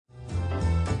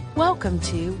Welcome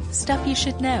to Stuff You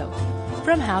Should Know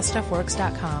from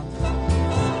HowStuffWorks.com.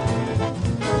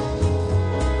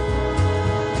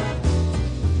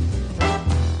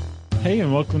 Hey,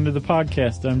 and welcome to the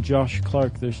podcast. I'm Josh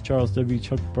Clark. There's Charles W.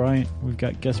 Chuck Bryant. We've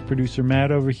got guest producer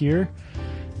Matt over here.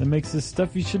 That makes this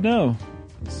Stuff You Should Know.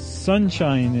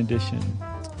 Sunshine edition.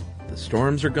 The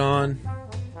storms are gone.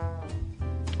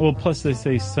 Well, plus they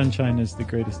say sunshine is the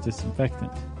greatest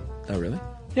disinfectant. Oh, really?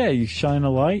 Yeah, you shine a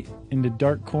light into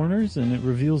dark corners and it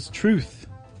reveals truth.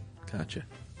 Gotcha.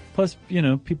 Plus,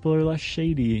 people are less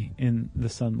shady in the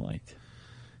sunlight.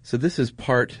 So this is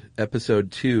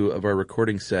episode 2 of our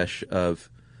recording sesh of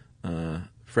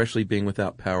Freshly Being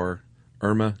Without Power,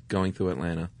 Irma going through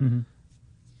Atlanta,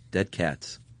 dead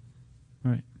cats.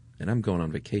 Right. And I'm going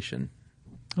on vacation.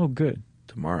 Oh, good.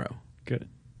 Tomorrow. Good.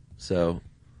 So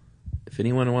if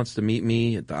anyone wants to meet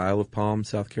me at the Isle of Palm,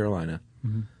 South Carolina,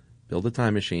 build a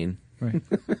time machine, right.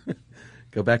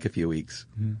 Go back a few weeks,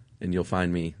 and you'll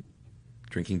find me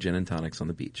drinking gin and tonics on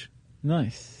the beach.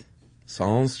 Nice.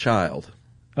 Sans child.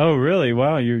 Oh, really?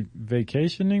 Wow, you're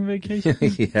vacationing?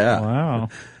 Yeah. Wow.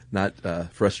 Not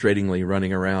frustratingly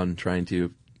running around trying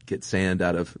to get sand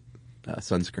out of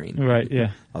sunscreen. Right,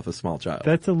 yeah. Off a small child.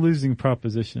 That's a losing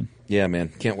proposition. Yeah, man.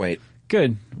 Can't wait.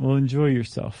 Good. Well, enjoy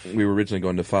yourself. We were originally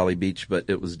going to Folly Beach, but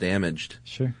it was damaged.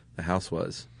 Sure. The house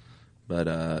was.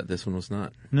 But this one was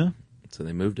not. No? So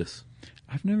they moved us.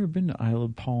 I've never been to Isle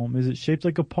of Palm. Is it shaped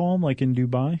like a palm, like in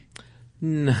Dubai?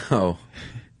 No.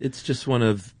 It's just one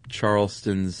of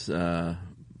Charleston's, I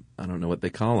don't know what they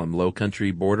call them, low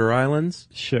country border islands?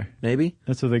 Sure. Maybe?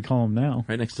 That's what they call them now.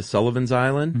 Right next to Sullivan's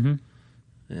Island.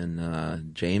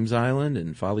 And James Island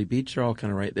and Folly Beach are all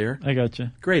kind of right there. I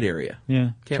gotcha. Great area. Yeah.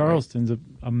 Can't Charleston's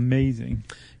amazing.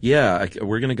 Yeah,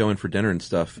 we're going to go in for dinner and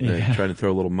stuff, Yeah. trying to throw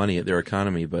a little money at their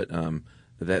economy, but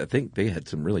I think they had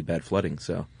some really bad flooding,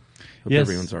 so hope Yes.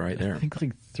 everyone's all right there. I think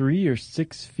like 3 or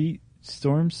 6 feet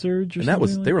storm surge or And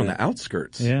something. they were on the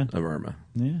outskirts Yeah. of Irma.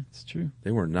 Yeah, it's true.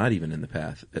 They were not even in the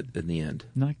path in the end.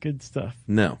 Not good stuff.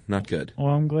 No, not good.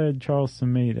 Well, I'm glad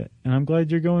Charleston made it. And I'm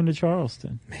glad you're going to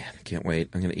Charleston. Man, can't wait.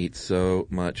 I'm going to eat so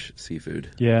much seafood.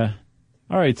 Yeah.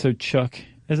 All right, so Chuck,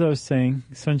 as I was saying,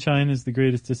 sunshine is the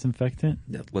greatest disinfectant.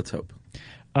 Yeah, let's hope.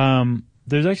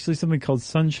 There's actually something called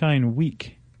Sunshine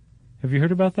Week. Have you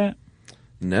heard about that?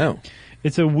 No.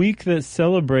 It's a week that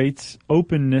celebrates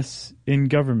openness in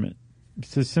government.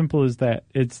 It's as simple as that.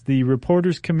 It's the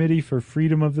Reporters Committee for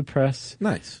Freedom of the Press.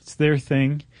 Nice. It's their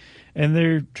thing. And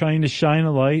they're trying to shine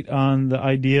a light on the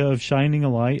idea of shining a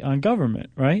light on government,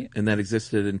 right? And that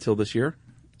existed until this year?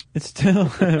 It's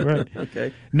still, right.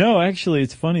 Okay. No, actually,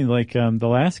 it's funny. Like, the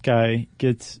last guy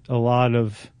gets a lot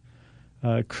of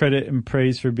credit and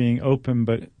praise for being open,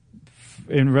 but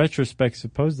in retrospect,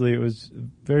 supposedly it was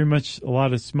very much a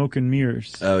lot of smoke and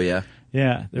mirrors. Oh, yeah?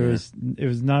 Yeah, it was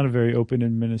not a very open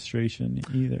administration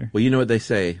either. Well, you know what they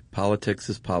say, politics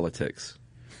is politics.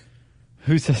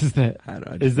 Who says that? I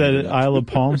don't know. Is that an Isle of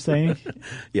Palm saying?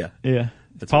 Yeah. Yeah.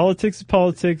 Politics is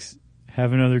politics.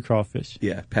 Have another crawfish.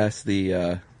 Yeah, pass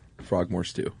the frogmore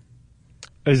stew.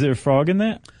 Is there a frog in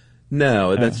that?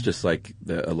 No, that's just like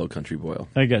a low country boil.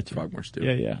 I got you. Frogmore stew.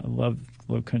 Yeah. I love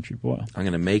low country boil. I'm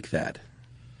going to make that.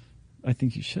 I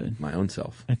think you should. My own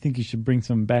self. I think you should bring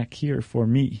some back here for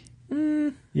me.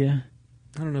 Yeah.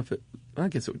 I don't know if I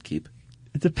guess it would keep.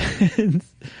 It depends.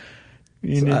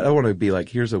 I don't want to be like,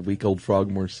 here's a week-old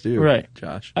frogmore stew. Right.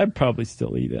 Josh. I'd probably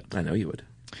still eat it. I know you would.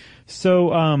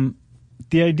 So,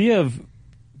 the idea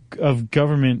of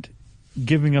government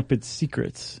giving up its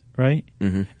secrets, right?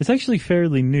 Mm-hmm. It's actually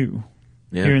fairly new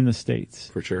here in the States.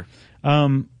 For sure.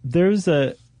 There's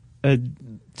a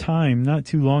time not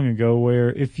too long ago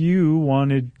where if you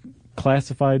wanted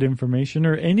classified information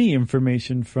or any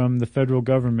information from the federal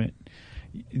government,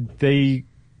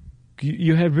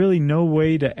 you had really no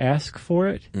way to ask for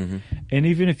it. Mm-hmm. And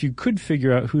even if you could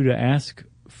figure out who to ask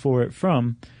for it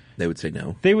from, they would say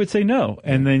no. They would say no.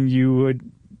 And then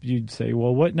you'd say,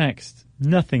 well, what next?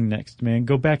 Nothing next, man.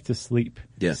 Go back to sleep,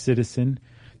 citizen.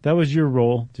 That was your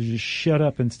role, to just shut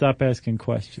up and stop asking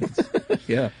questions.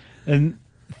 Yeah. And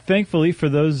thankfully, for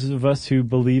those of us who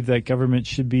believe that government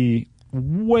should be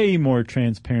way more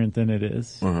transparent than it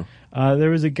is, there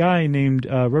was a guy named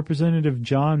Representative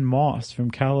John Moss from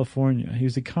California. He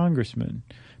was a congressman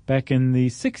back in the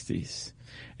 60s.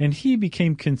 And he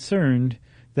became concerned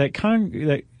that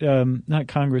not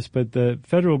Congress, but the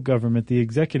federal government, the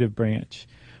executive branch,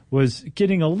 was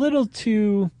getting a little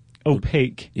too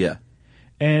opaque. Yeah.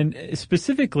 And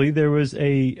specifically, there was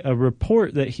a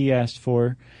report that he asked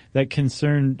for that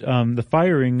concerned the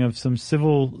firing of some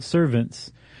civil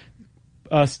servants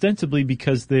ostensibly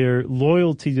because their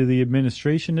loyalty to the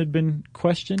administration had been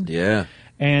questioned. Yeah.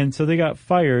 And so they got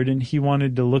fired, and he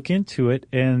wanted to look into it,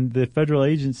 and the federal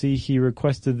agency he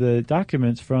requested the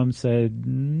documents from said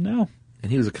no.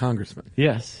 And he was a congressman.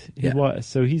 Yes, he was.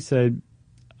 So he said,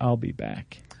 I'll be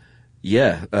back.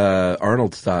 Yeah,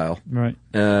 Arnold style. Right.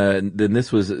 Then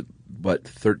this was,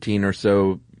 13 or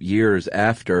so years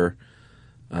after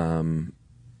the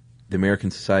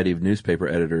American Society of Newspaper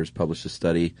Editors published a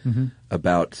study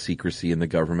about secrecy in the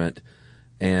government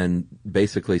and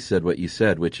basically said what you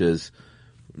said, which is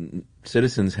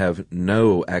citizens have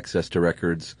no access to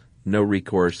records, no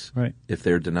recourse if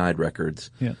they're denied records.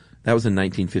 Yeah. That was in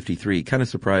 1953. Kind of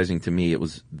surprising to me it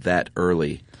was that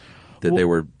early that they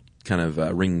were kind of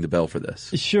ringing the bell for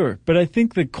this. Sure, but I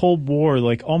think the Cold War,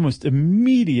 like almost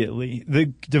immediately, the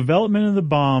development of the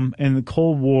bomb and the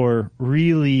Cold War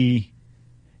really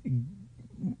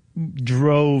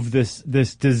drove this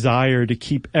desire to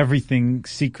keep everything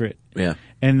secret. Yeah.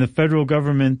 And the federal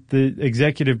government, the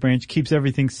executive branch, keeps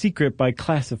everything secret by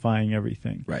classifying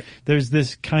everything. Right. There's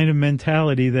this kind of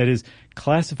mentality that is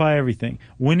classify everything.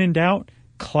 When in doubt,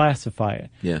 classify it.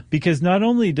 Yeah. Because not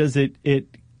only does it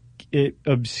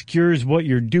obscures what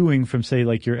you're doing from, say,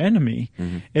 like your enemy,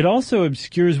 it also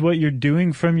obscures what you're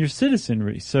doing from your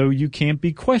citizenry. So you can't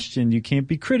be questioned, you can't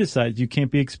be criticized, you can't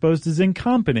be exposed as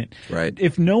incompetent. Right.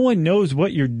 If no one knows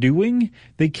what you're doing,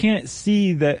 they can't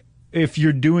see that if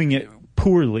you're doing it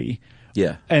poorly.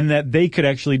 Yeah. And that they could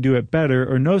actually do it better,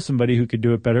 or know somebody who could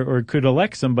do it better, or could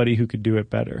elect somebody who could do it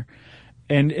better.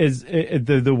 And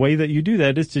the way that you do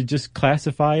that is to just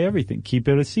classify everything, keep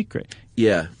it a secret.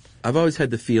 Yeah. I've always had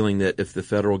the feeling that if the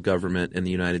federal government in the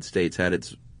United States had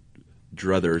its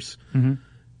druthers,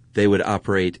 they would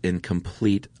operate in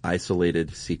complete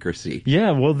isolated secrecy.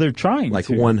 Yeah, well, they're trying like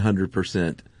to.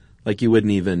 100%. Like you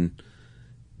wouldn't even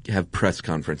have press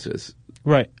conferences.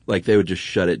 Right. Like they would just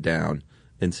shut it down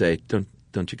and say,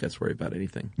 don't you guys worry about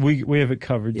anything. We have it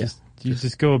covered. Yeah.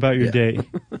 Just go about your day.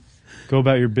 Go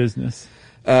about your business.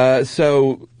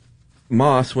 So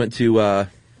Moss went to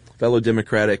fellow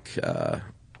Democrat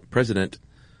President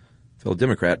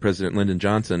Lyndon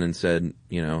Johnson and said,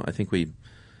 I think we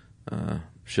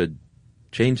should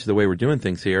change the way we're doing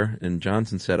things here. And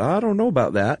Johnson said, I don't know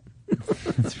about that.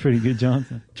 That's pretty good,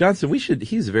 Johnson.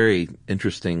 He's a very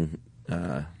interesting,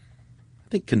 I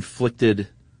think, conflicted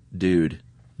dude.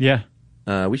 Yeah.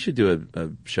 We should do a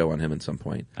show on him at some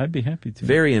point. I'd be happy to.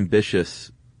 Very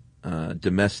ambitious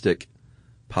domestic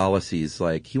policies.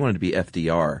 Like he wanted to be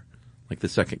FDR, like the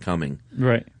second coming.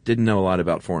 Right. Didn't know a lot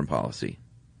about foreign policy.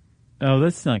 Oh,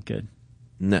 that's not good.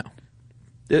 No.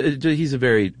 He's a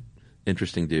very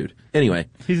interesting dude. Anyway.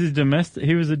 He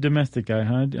was a domestic guy,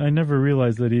 huh? I never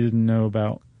realized that he didn't know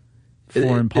about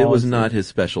foreign policy. It was not his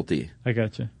specialty. I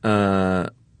gotcha.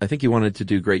 I think he wanted to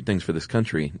do great things for this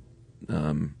country,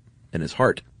 in his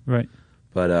heart. Right.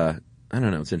 But, I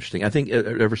don't know. It's interesting. I think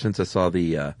ever since I saw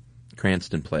the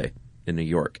Cranston play in New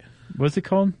York. What's it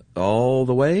called? All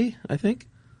the Way, I think.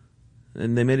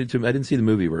 And they made it to, I didn't see the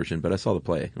movie version, but I saw the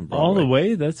play on Broadway. All the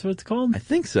Way? That's what it's called? I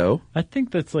think so. I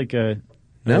think that's like a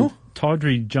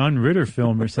tawdry John Ritter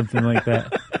film or something like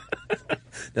that.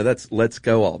 No, that's Let's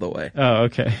Go All the Way. Oh,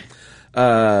 okay.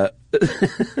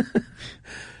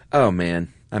 Oh,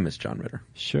 man. I miss John Ritter.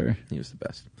 Sure. He was the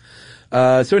best.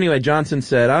 So anyway, Johnson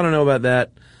said, I don't know about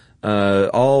that.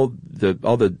 All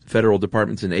the federal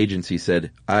departments and agencies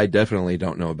said, I definitely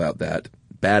don't know about that.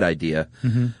 Bad idea.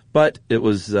 Mm-hmm. But it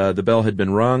was, the bell had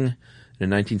been rung. In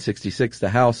 1966, the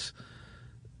House,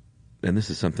 and this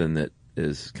is something that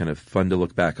is kind of fun to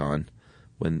look back on,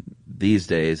 when these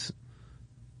days,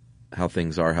 how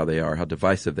things are, how they are, how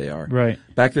divisive they are. Right.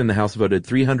 Back then, the House voted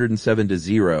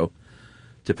 307-0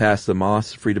 to pass the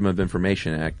Moss Freedom of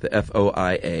Information Act, the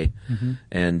FOIA. Mm-hmm.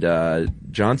 And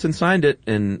Johnson signed it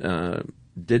and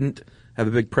didn't have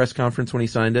a big press conference when he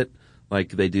signed it, like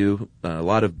they do a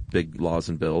lot of big laws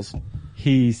and bills.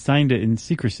 He signed it in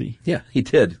secrecy. Yeah, he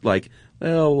did. Like,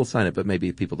 well, we'll sign it, but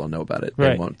maybe people don't know about it.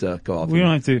 Right. They won't go off. We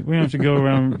don't have to go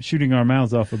around shooting our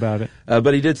mouths off about it.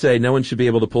 But he did say no one should be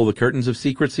able to pull the curtains of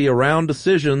secrecy around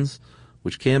decisions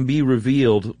which can be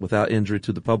revealed without injury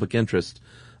to the public interest.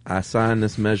 I sign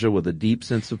this measure with a deep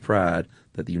sense of pride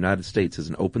that the United States is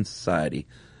an open society.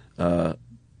 But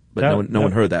no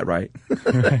one heard that, right?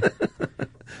 Right.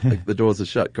 Like the doors are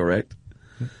shut, correct?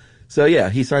 So yeah,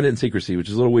 he signed it in secrecy, which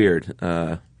is a little weird.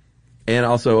 And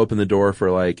also opened the door for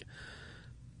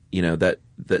that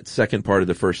second part of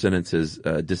the first sentence is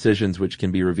decisions which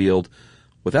can be revealed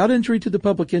without injury to the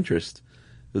public interest.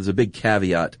 There's a big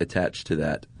caveat attached to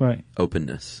that. Right.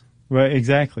 Openness. Right,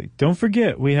 exactly. Don't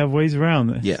forget, we have ways around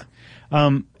this. Yeah.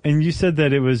 And you said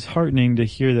that it was heartening to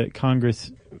hear that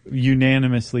Congress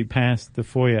unanimously passed the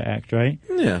FOIA Act, right?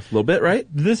 Yeah, a little bit, right?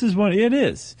 This is it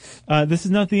is. This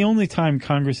is not the only time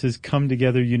Congress has come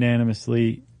together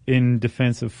unanimously in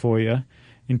defense of FOIA.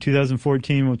 In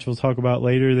 2014, which we'll talk about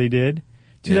later, they did.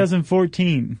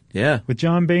 2014. Yeah. With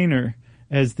John Boehner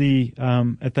as the,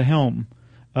 at the helm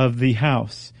of the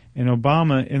House and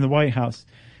Obama in the White House.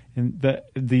 And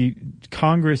the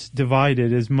Congress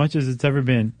divided as much as it's ever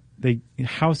been. The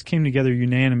House came together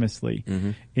unanimously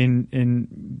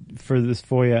for this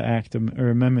FOIA Act or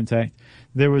Amendments Act.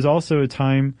 There was also a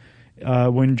time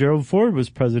when Gerald Ford was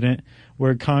president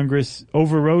where Congress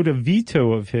overrode a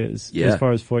veto of his as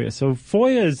far as FOIA. So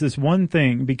FOIA is this one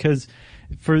thing because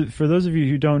for those of you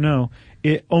who don't know,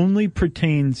 it only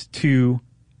pertains to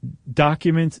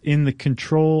documents in the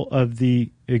control of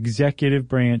the executive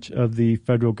branch of the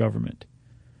federal government.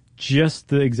 Just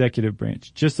the executive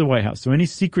branch, just the White House. So any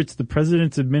secrets the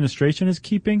president's administration is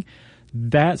keeping,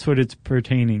 that's what it's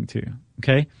pertaining to.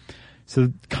 Okay?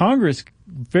 So Congress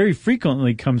very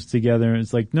frequently comes together and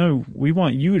it's like, no, we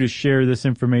want you to share this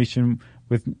information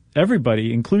with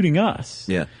everybody, including us.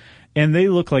 Yeah. And they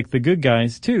look like the good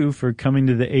guys, too, for coming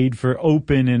to the aid for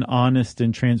open and honest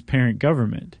and transparent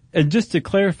government. And just to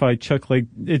clarify, Chuck, like,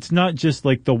 it's not just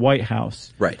like the White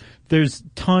House. Right. There's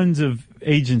tons of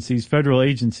agencies, federal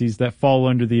agencies, that fall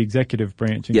under the executive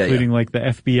branch, including like the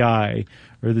FBI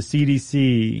or the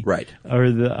CDC. Right.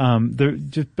 Or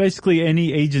just basically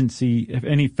any agency,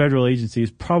 any federal agency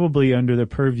is probably under the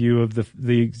purview of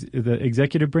the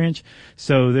executive branch.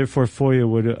 So therefore FOIA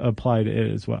would apply to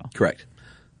it as well. Correct.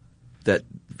 That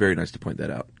very nice to point that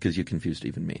out because you confused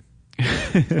even me.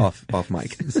 off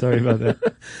mic. Sorry about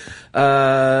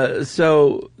that.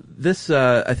 So this,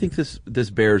 I think this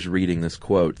bears reading. This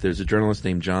quote. There's a journalist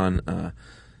named John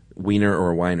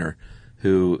Weiner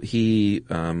who he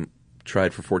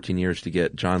tried for 14 years to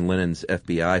get John Lennon's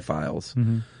FBI files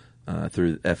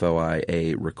through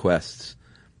FOIA requests,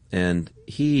 and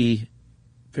he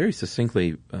very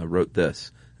succinctly wrote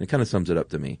this. And it kind of sums it up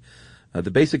to me. The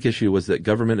basic issue was that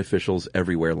government officials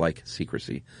everywhere like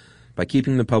secrecy. By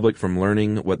keeping the public from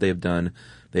learning what they have done,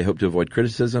 they hope to avoid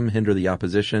criticism, hinder the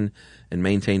opposition, and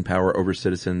maintain power over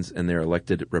citizens and their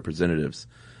elected representatives.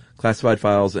 Classified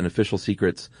files and official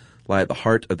secrets lie at the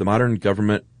heart of the modern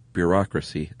government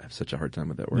bureaucracy. I have such a hard time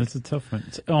with that word. That's a tough one.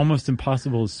 It's almost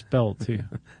impossible to spell, too.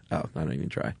 Oh, I don't even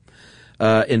try.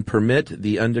 And permit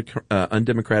the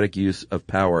undemocratic use of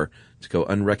power to go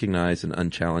unrecognized and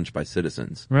unchallenged by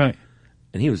citizens. Right.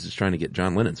 And he was just trying to get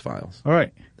John Lennon's files. All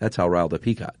right. That's how riled up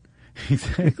he got.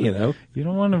 Exactly. You know? You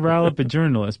don't want to rile up a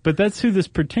journalist, but that's who this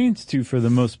pertains to for the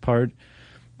most part.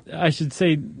 I should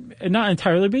say, not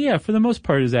entirely, but yeah, for the most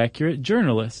part is accurate.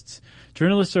 Journalists.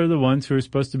 Journalists are the ones who are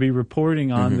supposed to be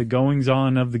reporting on the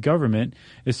goings-on of the government,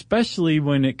 especially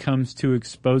when it comes to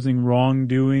exposing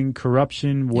wrongdoing,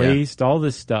 corruption, waste, all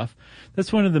this stuff.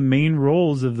 That's one of the main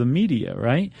roles of the media,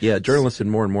 right? Yeah, journalists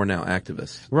and more now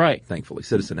activists. Right. Thankfully,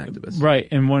 citizen activists. Right,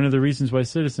 and one of the reasons why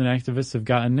citizen activists have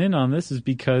gotten in on this is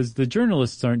because the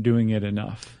journalists aren't doing it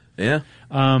enough. Yeah.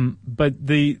 But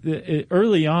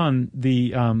early on,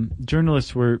 the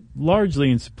journalists were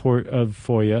largely in support of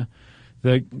FOIA.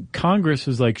 The Congress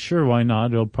was like, sure, why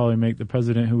not? It'll probably make the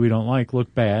president who we don't like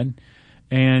look bad.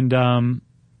 And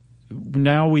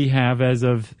now we have, as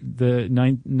of the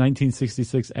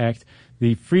 1966 Act,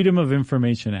 the Freedom of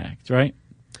Information Act, right?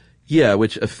 Yeah,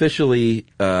 which officially,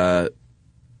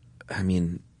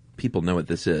 people know what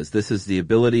this is. This is the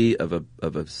ability of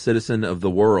a citizen of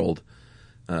the world,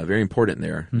 very important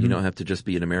there. You don't have to just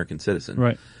be an American citizen.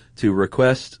 Right. To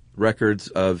request records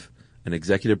of an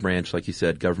executive branch, like you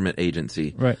said, government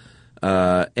agency. Right.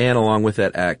 And along with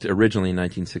that act, originally in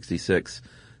 1966,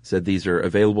 said these are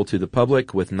available to the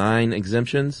public with 9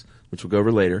 exemptions, which we'll go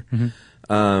over later,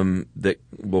 that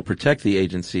will protect the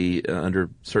agency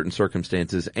under certain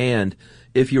circumstances. And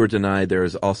if you are denied, there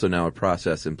is also now a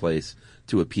process in place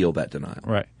to appeal that denial.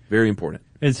 Right. Very important.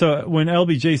 And so when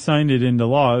LBJ signed it into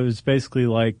law, it was basically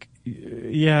like,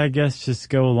 yeah, I guess just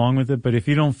go along with it. But if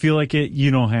you don't feel like it,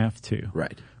 you don't have to.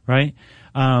 Right. Right?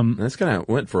 That's kind of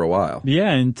went for a while.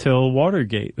 Yeah, until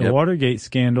Watergate. The Watergate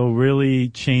scandal really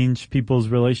changed people's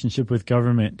relationship with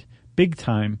government big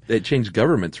time. It changed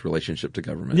government's relationship to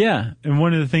government. Yeah, and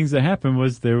one of the things that happened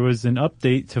was there was an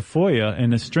update to FOIA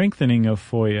and a strengthening of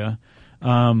FOIA,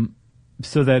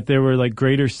 so that there were like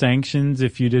greater sanctions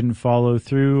if you didn't follow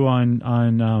through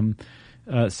on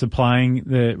supplying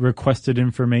the requested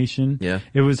information. Yeah.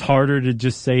 It was harder to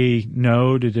just say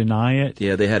no, to deny it.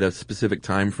 Yeah, they had a specific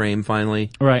time frame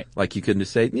finally. Right. Like you couldn't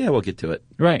just say, yeah, we'll get to it.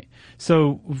 Right.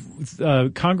 So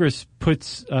Congress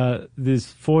puts these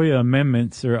FOIA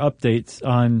amendments or updates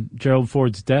on Gerald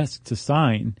Ford's desk to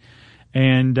sign.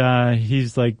 And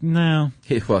he's like, no.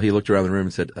 Well, he looked around the room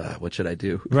and said, what should I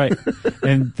do? Right.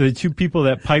 And the two people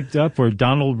that piped up were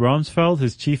Donald Rumsfeld,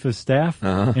 his chief of staff,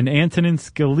 and Antonin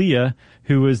Scalia,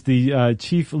 who was the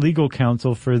chief legal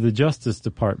counsel for the Justice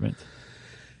Department.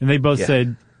 And they both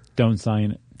said, don't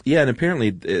sign it. Yeah, and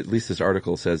apparently, at least this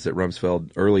article says that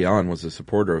Rumsfeld early on was a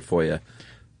supporter of FOIA.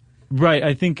 Right.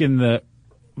 I think in the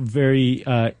very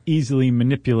easily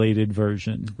manipulated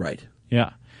version. Right.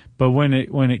 Yeah. But when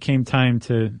it came time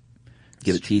to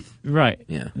give it teeth, right?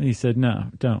 Yeah, he said no,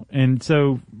 don't. And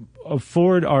so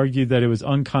Ford argued that it was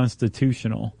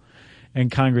unconstitutional,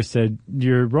 and Congress said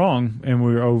you're wrong, and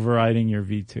we're overriding your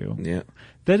veto. Yeah,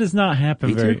 that does not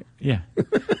happen very. Yeah,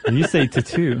 you say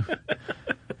to.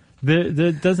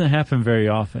 That doesn't happen very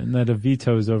often, that a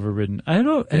veto is overridden. I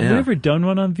don't. Have we ever done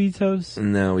one on vetoes?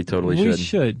 No, we totally should. We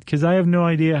should, because I have no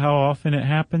idea how often it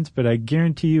happens, but I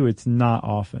guarantee you it's not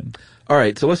often. All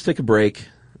right, so let's take a break.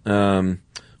 We're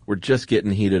just getting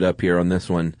heated up here on this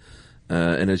one.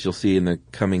 And as you'll see in the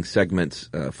coming segments,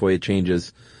 FOIA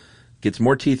changes, gets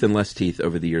more teeth and less teeth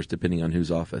over the years, depending on whose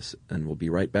office. And we'll be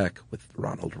right back with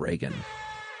Ronald Reagan.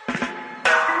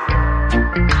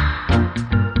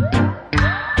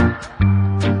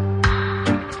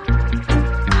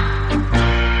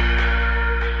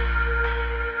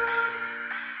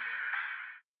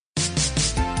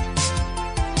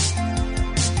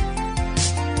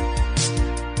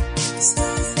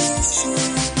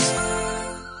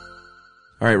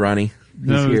 All right, Ronnie.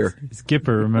 He's here. It's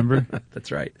Gipper, remember?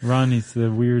 That's right. Ronnie's the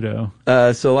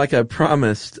weirdo. So like I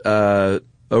promised, over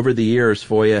the years,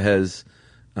 FOIA has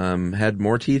had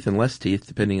more teeth and less teeth,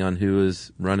 depending on who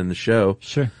is running the show.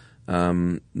 Sure.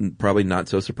 Probably not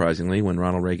so surprisingly, when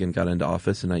Ronald Reagan got into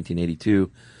office in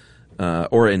 1982,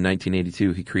 or in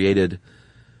 1982,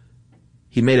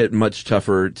 he made it much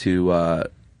tougher to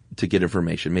get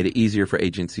information, made it easier for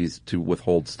agencies to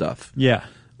withhold stuff. Yeah.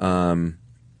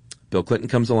 Bill Clinton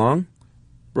comes along,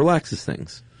 relaxes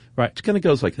things. Right. It kind of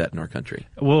goes like that in our country.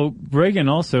 Well, Reagan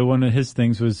also, one of his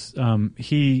things was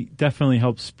he definitely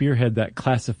helped spearhead that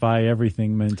classify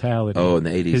everything mentality. Oh, in the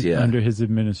 80s, under his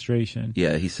administration.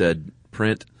 Yeah, he said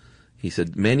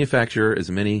manufacture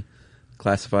as many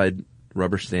classified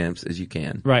rubber stamps as you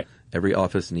can. Right. Every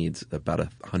office needs about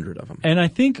 100 of them. And I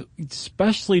think,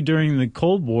 especially during the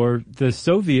Cold War, the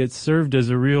Soviets served as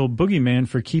a real boogeyman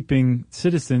for keeping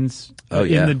citizens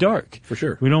in the dark. For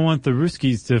sure. We don't want the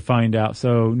Ruskies to find out,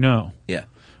 so no. Yeah.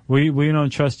 We don't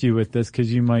trust you with this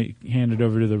because you might hand it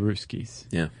over to the Ruskies.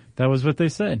 Yeah. That was what they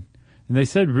said. And they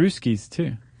said Ruskies,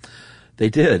 too. They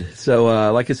did.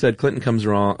 So, like I said, Clinton comes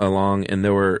along, and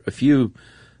there were a few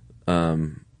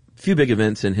big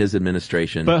events in his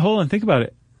administration. But hold on, think about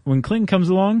it. When Clinton comes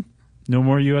along, no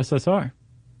more USSR.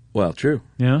 Well, true.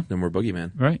 Yeah. No more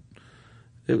boogeyman. Right.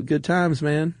 It was good times,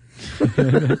 man.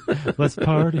 Let's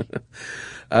party.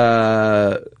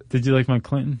 Did you like my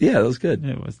Clinton? Yeah, that was good.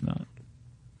 It was not.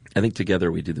 I think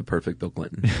together we do the perfect Bill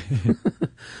Clinton.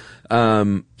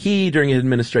 He, during his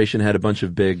administration, had a bunch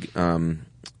of big, had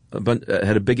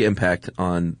a big impact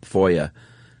on FOIA.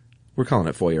 We're calling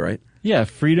it FOIA, right? Yeah,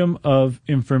 Freedom of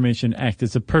Information Act.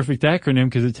 It's a perfect acronym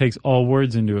because it takes all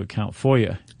words into account.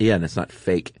 FOIA. Yeah, and it's not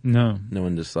fake. No. No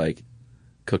one just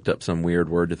cooked up some weird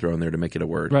word to throw in there to make it a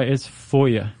word. Right, it's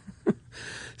FOIA.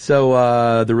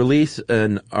 So the release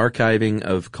and archiving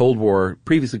of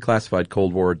previously classified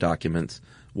Cold War documents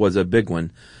was a big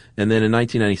one. And then in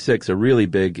 1996, a really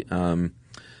big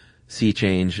sea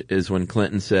change is when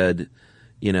Clinton said,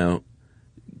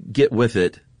 get with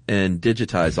it and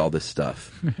digitize all this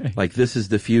stuff. Right. Like, this is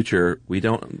the future. We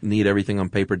don't need everything on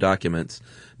paper documents.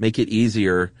 Make it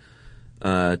easier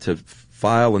to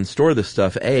file and store this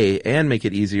stuff, and make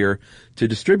it easier to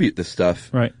distribute this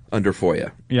stuff under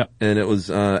FOIA. Yeah. And it was,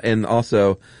 and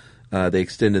also, they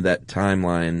extended that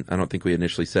timeline. I don't think we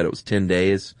initially said it was 10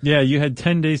 days. Yeah, you had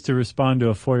 10 days to respond to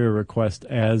a FOIA request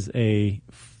as a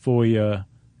FOIA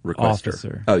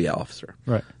officer. Oh, yeah, officer.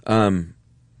 Right.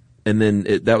 And then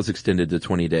that was extended to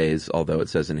 20 days, although it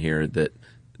says in here that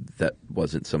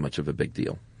wasn't so much of a big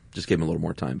deal. Just gave him a little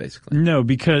more time, basically. No,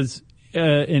 because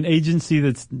an agency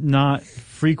that's not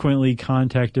frequently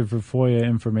contacted for FOIA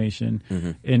information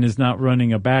and is not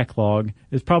running a backlog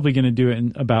is probably going to do it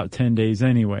in about 10 days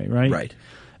anyway, right? Right.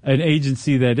 An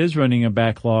agency that is running a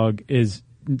backlog is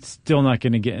still not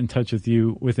going to get in touch with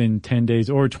you within 10 days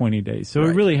or 20 days. So Right.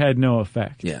 it really had no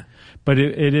effect. Yeah. But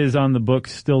it is on the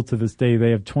books still to this day.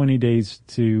 They have 20 days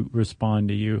to respond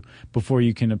to you before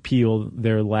you can appeal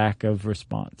their lack of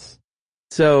response.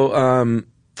 So,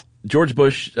 George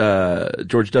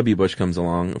W. Bush comes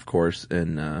along, of course,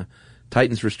 and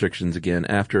tightens restrictions again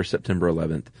after September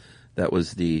 11th. That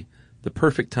was the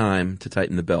perfect time to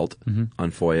tighten the belt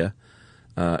on FOIA.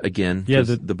 Again, Yeah,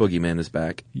 the boogeyman is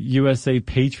back. USA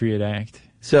Patriot Act.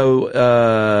 So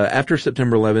after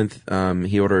September 11th,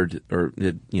 he ordered,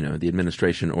 the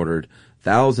administration ordered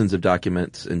thousands of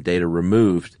documents and data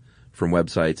removed from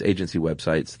websites, agency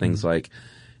websites, things like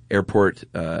airport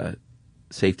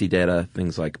safety data,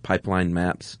 things like pipeline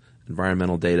maps,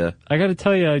 environmental data. I got to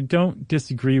tell you, I don't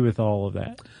disagree with all of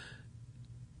that.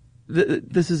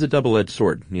 This is a double-edged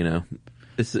sword, you know.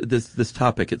 This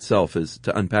topic itself is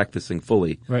to unpack this thing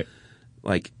fully. Right.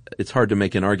 Like, it's hard to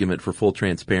make an argument for full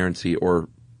transparency or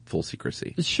full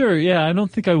secrecy. Sure, yeah. I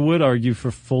don't think I would argue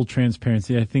for full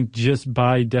transparency. I think just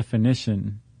by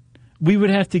definition, we would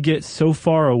have to get so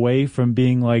far away from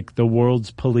being like the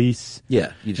world's police.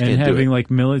 Yeah, you just and can't do having it.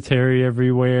 like military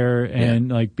everywhere and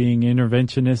like being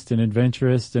interventionist and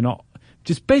adventurist and all.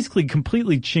 Just basically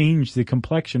completely change the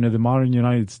complexion of the modern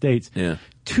United States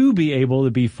to be able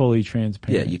to be fully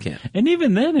transparent. Yeah, you can't. And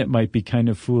even then it might be kind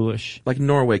of foolish. Like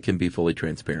Norway can be fully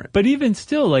transparent. But even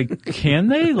still, like, can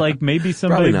they? Like maybe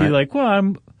somebody Probably be not. like,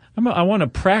 well, I want to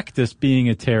practice being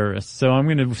a terrorist, so I'm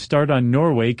going to start on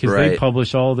Norway because they Right.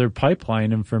 publish all their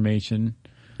pipeline information.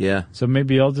 Yeah. So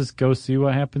maybe I'll just go see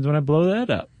what happens when I blow that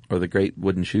up. Or the great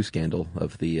wooden shoe scandal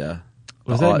of the Was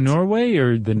the that aughts. Norway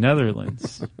or the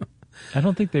Netherlands? I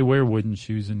don't think they wear wooden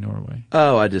shoes in Norway.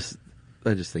 Oh, I just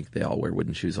think they all wear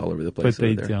wooden shoes all over the place. But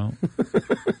they over there.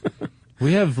 don't.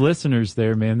 We have listeners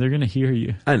there, man. They're going to hear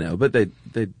you. I know, but they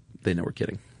know we're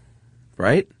kidding.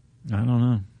 Right? I don't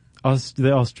know.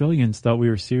 The Australians thought we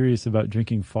were serious about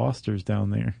drinking Fosters down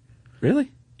there.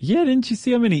 Really? Yeah, didn't you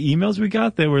see how many emails we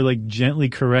got that were like gently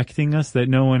correcting us that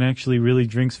no one actually really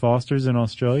drinks Fosters in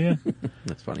Australia?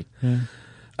 That's funny.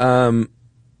 Yeah.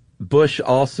 Bush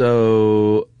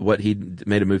also, what he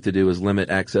made a move to do was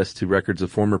limit access to records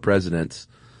of former presidents,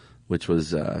 which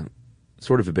was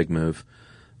sort of a big move.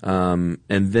 And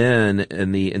then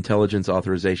in the Intelligence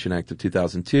Authorization Act of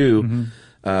 2002,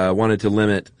 wanted to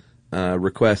limit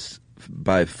requests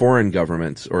by foreign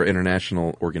governments or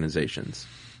international organizations.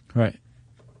 Right.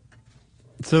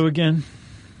 So again,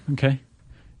 okay.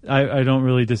 I don't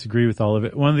really disagree with all of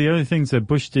it. One of the other things that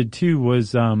Bush did too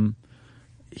was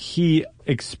he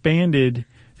expanded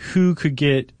who could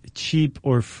get cheap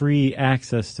or free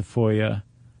access to FOIA.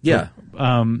 Yeah.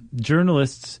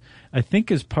 Journalists, I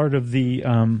think as part of the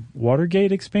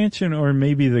Watergate expansion or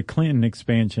maybe the Clinton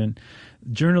expansion,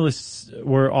 journalists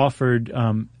were offered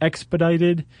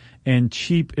expedited and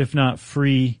cheap, if not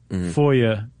free,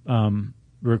 FOIA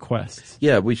requests.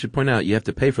 Yeah, we should point out you have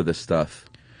to pay for this stuff.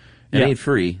 It ain't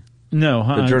free. No,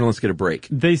 The journalists get a break.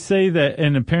 They say that,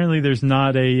 and apparently there's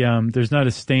not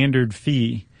a standard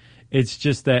fee. It's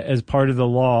just that as part of the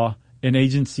law, an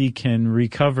agency can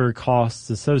recover costs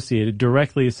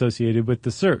directly associated with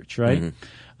the search, right?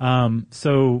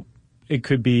 So it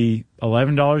could be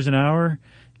 $11 an hour.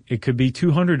 It could be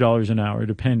 $200 an hour,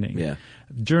 depending. Yeah.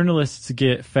 Journalists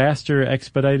get faster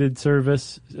expedited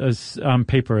service, on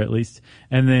paper at least,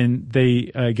 and then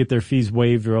they get their fees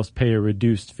waived or else pay a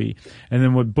reduced fee. And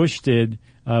then what Bush did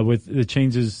with the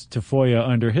changes to FOIA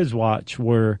under his watch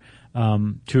were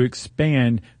to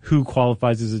expand who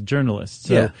qualifies as a journalist.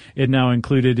 So it now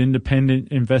included independent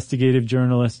investigative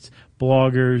journalists,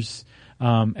 bloggers,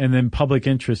 and then public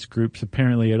interest groups.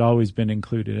 Apparently had always been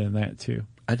included in that too.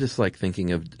 I just like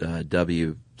thinking of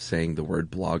W saying the word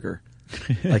blogger.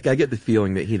 Like, I get the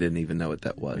feeling that he didn't even know what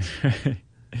that was.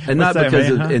 And not that, because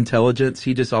man, of intelligence.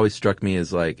 He just always struck me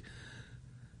as like,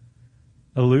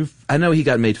 Aloof. I know he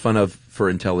got made fun of for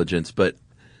intelligence, but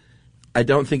I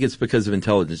don't think it's because of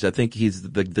intelligence. I think he's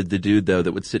the dude, though,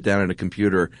 that would sit down at a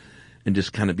computer and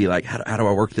just kind of be like, how do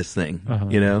I work this thing?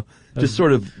 You know? Just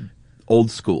sort of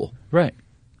old school. Right.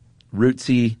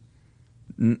 Rootsy.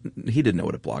 He didn't know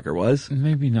what a blogger was.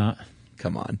 Maybe not.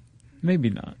 Come on. Maybe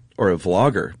not. Or a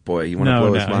vlogger. Boy, you want to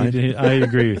blow his mind? I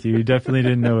agree with you. You definitely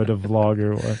didn't know what a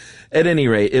vlogger was. At any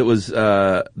rate, it was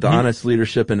the Honest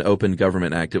Leadership and Open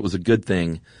Government Act. It was a good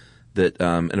thing that,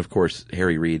 and of course,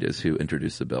 Harry Reid is who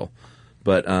introduced the bill.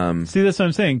 But see, that's what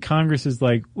I'm saying. Congress is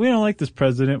like, we don't like this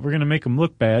president. We're going to make him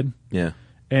look bad. Yeah.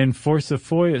 And force some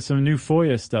new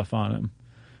FOIA stuff on him.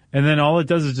 And then all it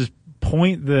does is just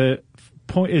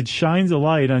it shines a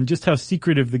light on just how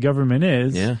secretive the government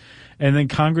is. Yeah. And then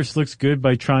Congress looks good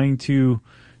by trying to,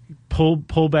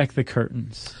 pull back the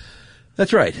curtains.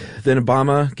 That's right. Then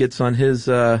Obama gets on his.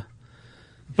 But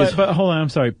hold on, I'm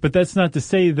sorry. But that's not to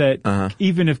say that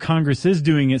even if Congress is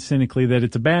doing it cynically, that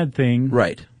it's a bad thing.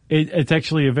 Right. It's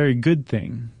actually a very good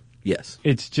thing. Yes.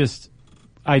 It's just,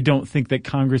 I don't think that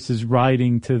Congress is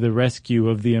riding to the rescue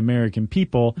of the American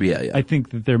people. Yeah. I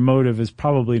think that their motive is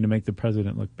probably to make the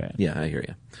president look bad. Yeah, I hear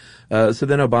you. So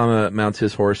then Obama mounts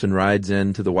his horse and rides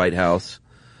into the White House.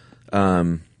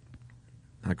 How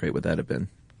great would that have been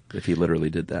if he literally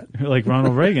did that? Like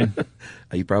Ronald Reagan.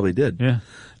 He probably did. Yeah.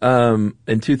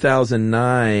 In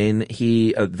 2009,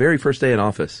 he, very first day in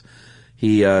office,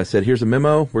 he said, here's a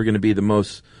memo. We're going to be the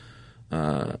most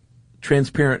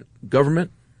transparent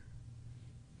government.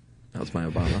 That was my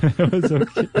Obama. That was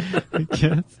okay. I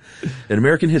guess. In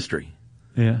American history.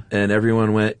 Yeah. And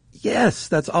everyone went, yes,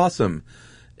 that's awesome.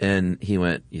 And he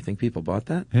went, you think people bought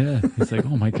that? Yeah. He's like,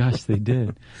 oh my gosh, they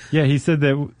did. Yeah, he said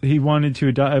that he wanted to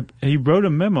adopt, he wrote a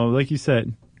memo, like you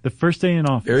said, the first day in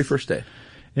office. Very first day.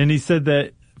 And he said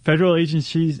that federal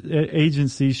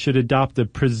agencies should adopt a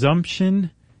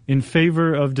presumption in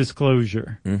favor of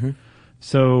disclosure. Mm-hmm.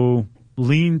 So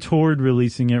lean toward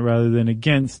releasing it rather than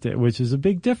against it, which is a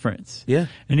big difference. Yeah.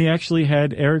 And he actually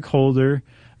had Eric Holder,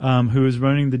 who was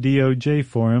running the DOJ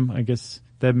for him. I guess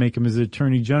that'd make him his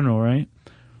attorney general, right?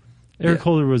 Eric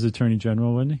Holder was attorney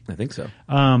general, wasn't he? I think so.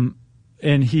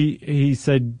 And he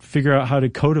said, figure out how to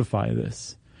codify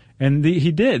this. And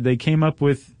he did. They came up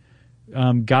with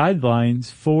guidelines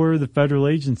for the federal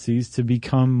agencies to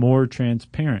become more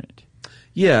transparent.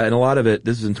 Yeah, and a lot of it,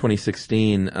 this is in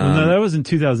 2016. No, that was in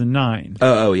 2009.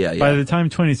 Oh, yeah. By the time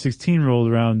 2016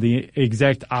 rolled around, the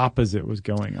exact opposite was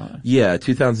going on. Yeah,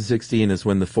 2016 is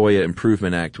when the FOIA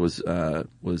Improvement Act was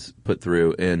put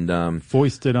through and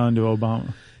foisted onto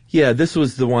Obama. Yeah, this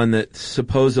was the one that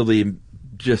supposedly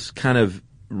just kind of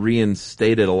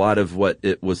reinstated a lot of what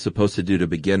it was supposed to do to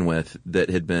begin with that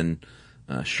had been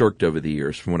shirked over the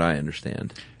years, from what I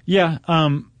understand. Yeah,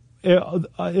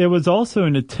 it was also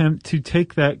an attempt to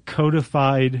take that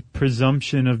codified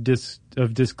presumption of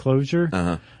disclosure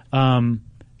that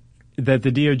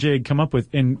the DOJ had come up with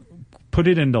and put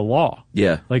it into law.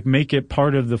 Yeah. Like make it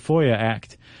part of the FOIA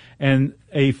Act. And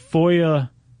a FOIA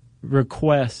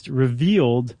request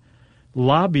revealed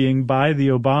lobbying by the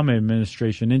Obama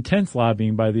administration, intense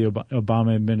lobbying by the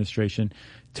Obama administration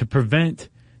to prevent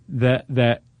that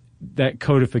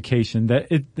codification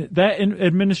that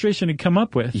administration had come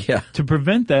up with to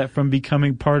prevent that from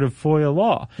becoming part of FOIA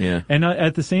law. Yeah. And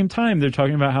at the same time, they're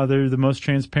talking about how they're the most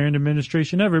transparent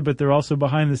administration ever, but they're also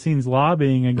behind the scenes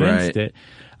lobbying against it.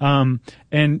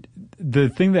 And the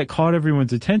thing that caught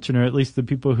everyone's attention, or at least the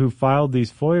people who filed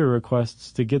these FOIA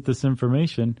requests to get this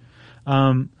information,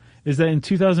 is that in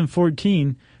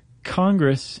 2014,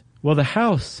 the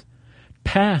House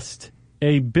passed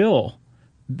a bill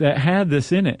that had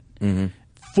this in it. Mm-hmm.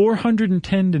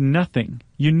 410 to nothing.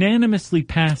 Unanimously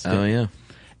passed it. Oh, yeah.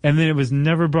 And then it was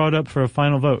never brought up for a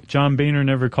final vote. John Boehner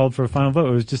never called for a final vote.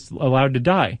 It was just allowed to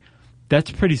die. That's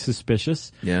pretty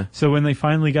suspicious. Yeah. So when they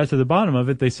finally got to the bottom of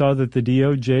it, they saw that the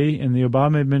DOJ and the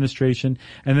Obama administration,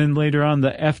 and then later on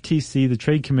the FTC, the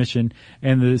Trade Commission,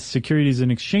 and the Securities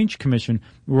and Exchange Commission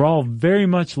were all very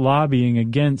much lobbying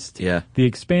against the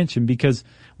expansion, because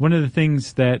one of the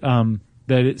things that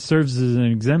it serves as an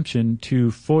exemption to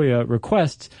FOIA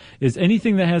requests is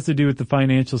anything that has to do with the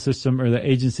financial system or the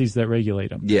agencies that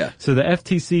regulate them. Yeah. So the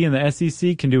FTC and the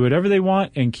SEC can do whatever they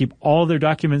want and keep all their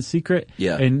documents secret,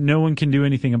 and no one can do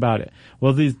anything about it.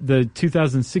 Well, the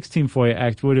 2016 FOIA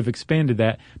Act would have expanded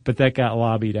that, but that got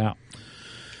lobbied out.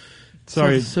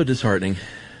 Sorry. So disheartening.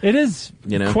 It is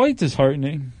quite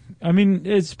disheartening. I mean,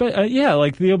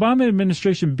 like the Obama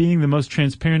administration being the most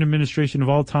transparent administration of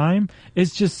all time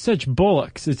is just such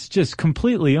bollocks. It's just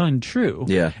completely untrue.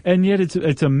 Yeah. And yet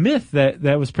it's a myth that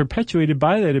was perpetuated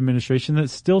by that administration that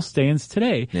still stands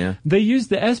today. Yeah. They used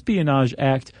the Espionage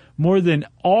Act more than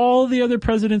all the other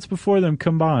presidents before them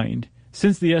combined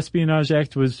since the Espionage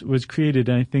Act was created,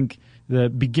 I think the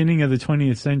beginning of the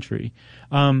 20th century,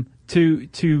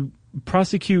 to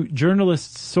prosecute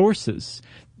journalists' sources.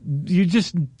 You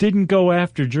just didn't go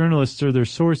after journalists or their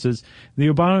sources. The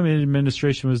Obama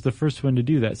administration was the first one to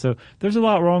do that. So there's a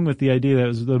lot wrong with the idea that it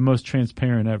was the most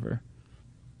transparent ever.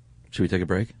 Should we take a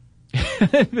break?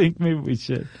 I think maybe we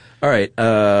should. All right.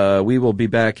 We will be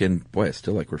back, and boy, I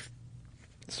still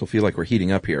feel like we're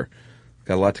heating up here.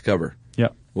 Got a lot to cover. Yeah.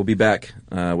 We'll be back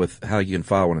with how you can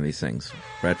file one of these things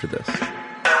right after this.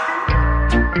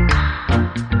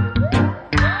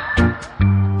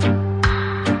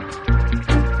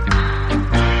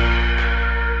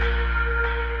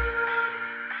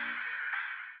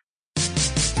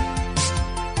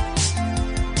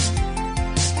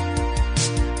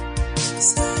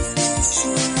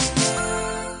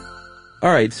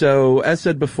 All right. So as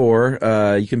said before,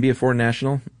 you can be a foreign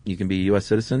national. You can be a U.S.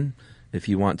 citizen if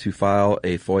you want to file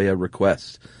a FOIA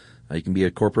request. You can be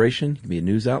a corporation. You can be a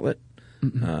news outlet.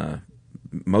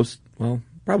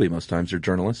 Probably most times they're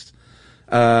journalists.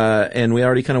 And we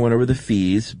already kind of went over the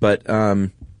fees, but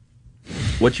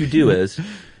what you do is,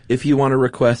 if you want to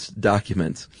request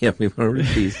documents, we went over the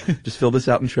fees. Just fill this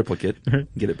out in triplicate, and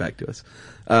get it back to us.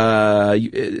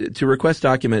 To request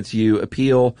documents, you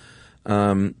appeal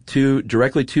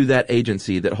directly to that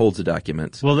agency that holds the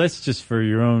documents. Well, that's just for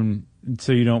your own,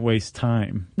 so you don't waste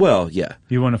time. Well, yeah.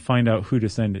 You want to find out who to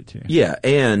send it to. Yeah,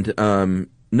 and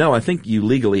no, I think you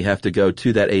legally have to go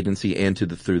to that agency and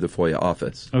through the FOIA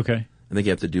office. Okay. I think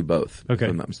you have to do both, okay,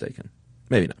 if I'm not mistaken.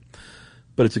 Maybe not.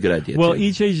 But it's a good idea, well, too.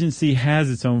 Each agency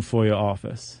has its own FOIA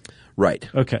office. Right.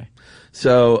 Okay.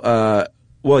 So,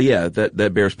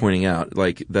 that bears pointing out.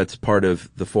 Like, that's part of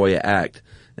the FOIA Act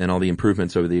and all the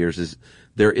improvements over the years is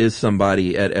there is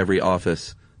somebody at every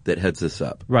office that heads this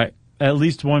up. Right. At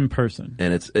least one person.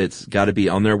 And it's got to be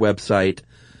on their website.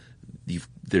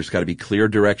 There's got to be clear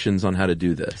directions on how to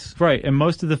do this. Right. And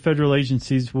most of the federal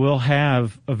agencies will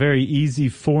have a very easy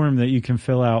form that you can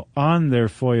fill out on their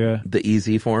FOIA. The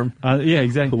easy form? Yeah,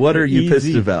 exactly. What are you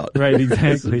pissed about? Right, exactly.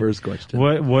 That's the first question.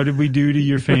 What did we do to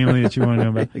your family that you want to know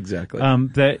about? Exactly.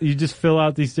 That you just fill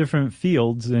out these different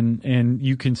fields and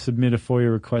you can submit a FOIA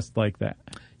request like that.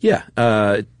 Yeah.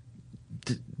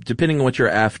 Depending on what you're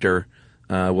after,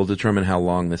 will determine how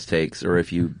long this takes, or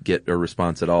if you get a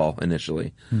response at all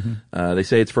initially. Mm-hmm. They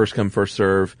say it's first come, first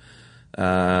serve.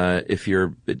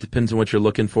 It depends on what you're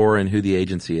looking for and who the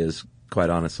agency is. Quite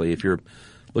honestly, if you're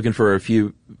looking for a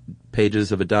few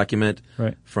pages of a document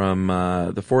from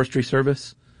the Forestry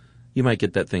Service, you might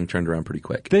get that thing turned around pretty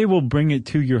quick. They will bring it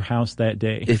to your house that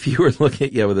day. If you were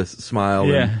looking, with a smile,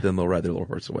 and then they'll ride their little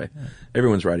horse away.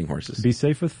 Everyone's riding horses. Be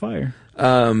safe with fire.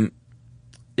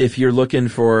 If you're looking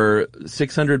for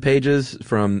 600 pages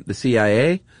from the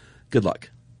CIA, good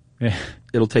luck. Yeah.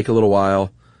 It'll take a little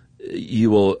while. You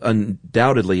will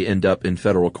undoubtedly end up in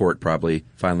federal court probably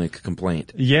filing a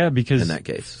complaint. Yeah, because in that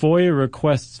case, FOIA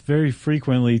requests very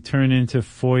frequently turn into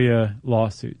FOIA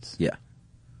lawsuits. Yeah.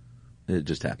 It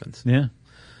just happens. Yeah.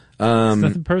 It's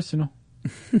nothing personal.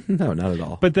 No, not at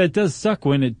all. But that does suck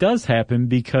when it does happen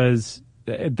because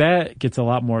that gets a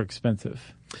lot more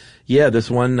expensive. Yeah,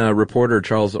 this one reporter,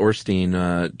 Charles Orstein,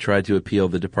 tried to appeal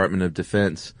the Department of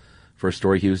Defense for a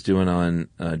story he was doing on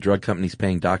drug companies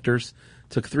paying doctors. It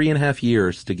took 3.5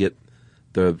 years to get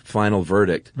the final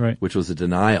verdict, which was a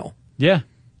denial. Yeah.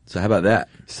 So how about that?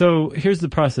 So here's the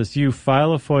process. You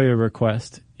file a FOIA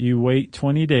request. You wait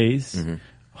 20 days. Mm-hmm.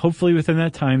 Hopefully within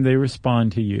that time they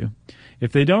respond to you.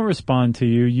 If they don't respond to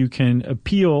you, you can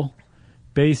appeal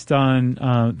based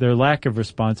on their lack of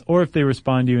response. Or if they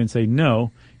respond to you and say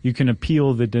no, you can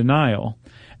appeal the denial.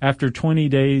 After 20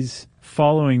 days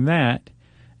following that,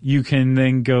 you can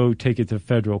then go take it to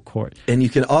federal court. And you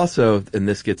can also, and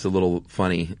this gets a little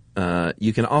funny,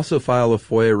 you can also file a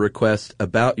FOIA request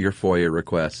about your FOIA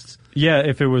requests. Yeah,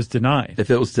 if it was denied. If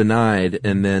it was denied,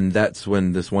 and then that's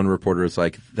when this one reporter is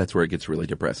like, that's where it gets really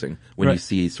depressing, when you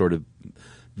see sort of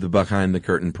the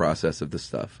behind-the-curtain process of this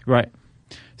stuff. Right.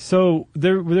 So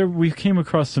there we came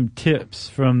across some tips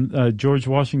from George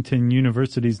Washington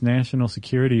University's National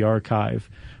Security Archive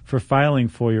for filing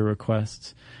FOIA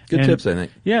requests. Good tips, I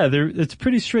think. Yeah, it's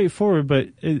pretty straightforward, but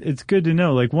it's good to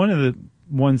know. Like, one of the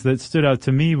ones that stood out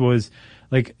to me was,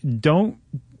 like, don't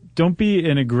be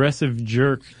an aggressive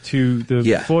jerk to the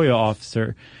FOIA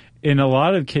officer. In a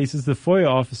lot of cases, the FOIA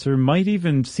officer might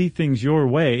even see things your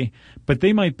way, but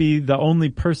they might be the only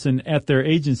person at their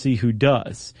agency who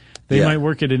does. They might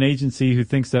work at an agency who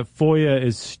thinks that FOIA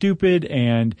is stupid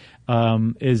and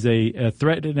is a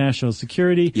threat to national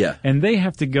security. Yeah. And they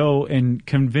have to go and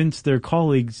convince their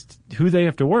colleagues who they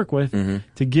have to work with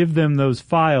to give them those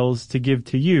files to give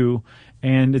to you.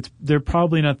 And they're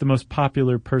probably not the most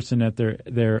popular person at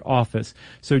their office.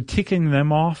 So ticking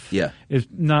them off is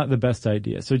not the best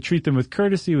idea. So treat them with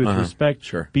courtesy, with respect.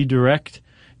 Sure. Be direct.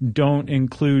 Don't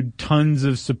include tons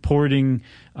of supporting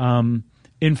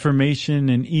information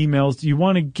and emails. You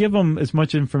want to give them as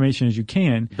much information as you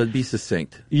can. But be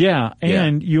succinct. Yeah,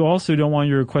 and you also don't want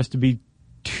your request to be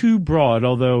too broad,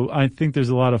 although I think there's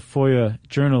a lot of FOIA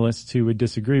journalists who would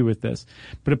disagree with this.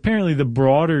 But apparently the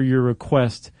broader your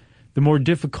request, the more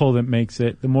difficult it makes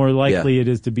it, the more likely it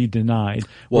is to be denied.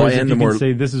 Well, whereas and if you the more can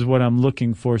say, this is what I'm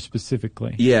looking for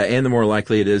specifically. Yeah, and the more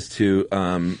likely it is to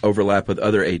overlap with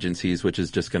other agencies, which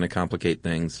is just going to complicate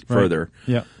things further.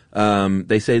 Yeah.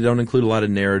 They say don't include a lot of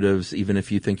narratives, even if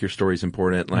you think your story's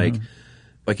important. Like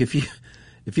if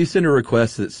you send a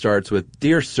request that starts with,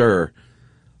 "Dear Sir,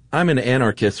 I'm an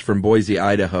anarchist from Boise,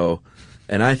 Idaho,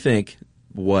 and I think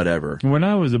whatever. When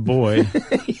I was a boy.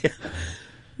 Yeah.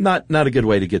 Not a good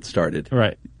way to get started.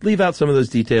 Right. Leave out some of those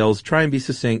details. Try and be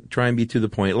succinct. Try and be to the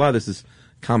point. A lot of this is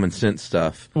common sense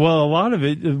stuff. Well, a lot of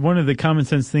it, one of the common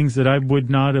sense things that I would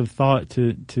not have thought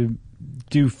to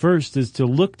do first is to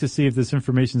look to see if this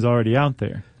information's already out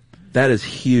there. That is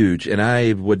huge, and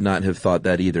I would not have thought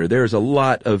that either. There's a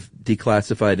lot of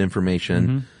declassified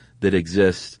information that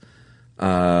exists.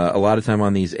 A lot of time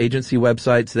on these agency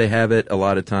websites, they have it. A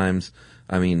lot of times,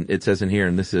 I mean, it says in here,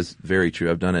 and this is very true,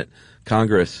 I've done it,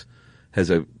 Congress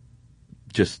has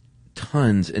just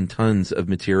tons and tons of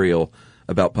material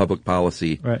about public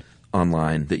policy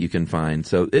online that you can find.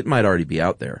 So it might already be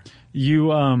out there.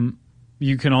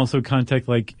 You can also contact,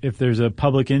 like, if there's a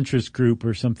public interest group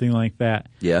or something like that.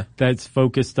 Yeah. That's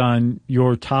focused on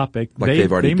your topic. Like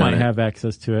they've already they done might it. have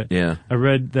access to it. Yeah. I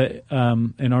read that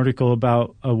an article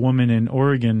about a woman in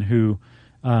Oregon who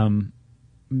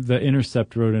The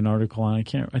Intercept wrote an article on.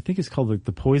 I think it's called like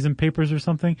the Poison Papers or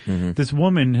something. This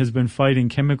woman has been fighting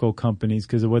chemical companies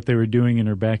because of what they were doing in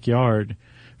her backyard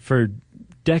for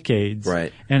decades,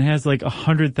 right? And has like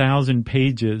 100,000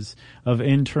 pages of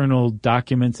internal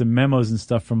documents and memos and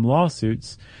stuff from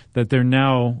lawsuits that they're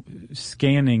now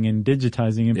scanning and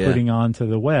digitizing and putting onto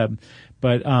the web.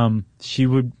 But she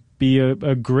would be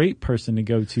a great person to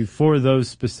go to for those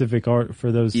specific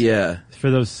for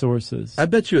those sources. I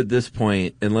bet you at this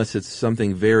point, unless it's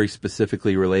something very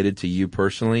specifically related to you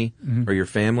personally or your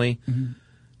family,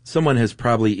 someone has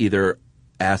probably either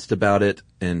asked about it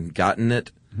and gotten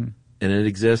it and it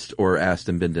exists, or asked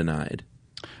and been denied.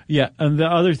 Yeah, and the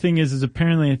other thing is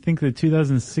apparently I think the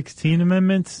 2016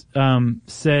 amendments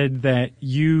said that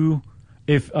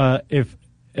if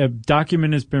a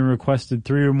document has been requested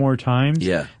 3 or more times,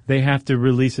 they have to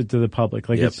release it to the public.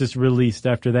 Like it's just released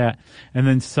after that. And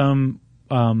then some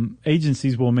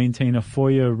agencies will maintain a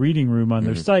FOIA reading room on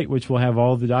their site, which will have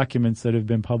all the documents that have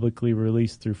been publicly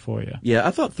released through FOIA. Yeah, I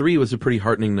thought 3 was a pretty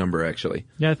heartening number, actually.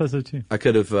 Yeah, I thought so too. I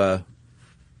could have,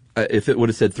 if it would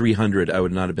have said 300, I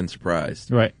would not have been surprised.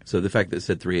 Right. So the fact that it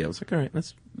said 3, I was like, all right,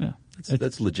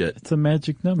 that's legit. It's a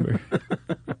magic number.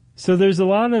 So there's a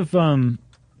lot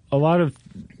of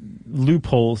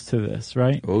loopholes to this,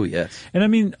 right? Oh, yes. And I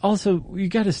mean, also, you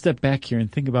got to step back here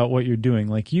and think about what you're doing.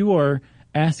 Like, you are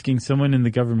asking someone in the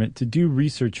government to do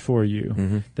research for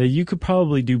you that you could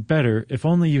probably do better if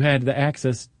only you had the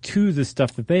access to the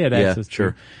stuff that they had access to.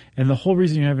 Sure. And the whole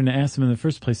reason you're having to ask them in the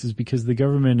first place is because the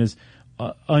government is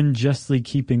unjustly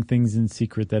keeping things in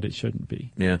secret that it shouldn't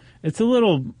be. Yeah. It's a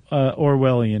little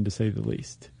Orwellian, to say the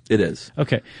least. It is.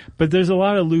 Okay. But there's a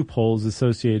lot of loopholes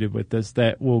associated with this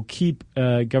that will keep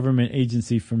a government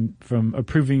agency from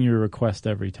approving your request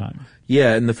every time.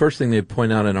 Yeah, and the first thing they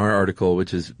point out in our article,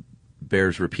 which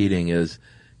bears repeating, is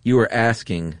you are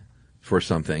asking for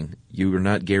something. You are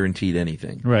not guaranteed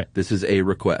anything. Right. This is a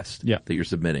request that you're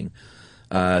submitting.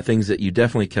 Things that you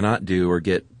definitely cannot do or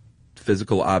get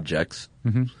physical objects.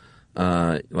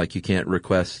 Like you can't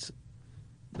request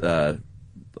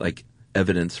like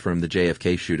evidence from the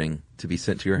JFK shooting to be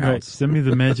sent to your house. Right. Send me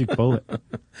the magic bullet.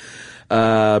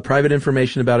 Private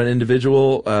information about an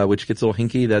individual, which gets a little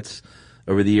hinky. That's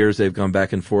over the years they've gone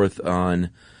back and forth on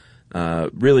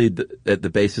really at the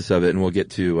basis of it, and we'll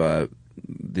get to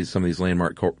some of these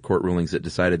landmark court rulings that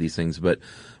decided these things, but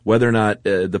whether or not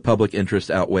the public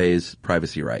interest outweighs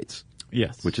privacy rights.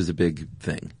 Yes. Which is a big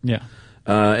thing. Yeah.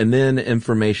 And then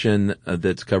information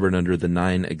that's covered under the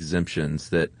 9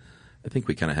 exemptions that I think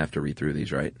we kind of have to read through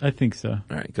these, right? I think so.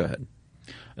 All right, go ahead.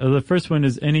 The first one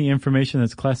is any information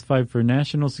that's classified for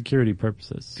national security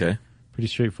purposes. Okay. Pretty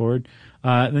straightforward.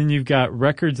 Then you've got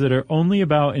records that are only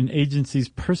about an agency's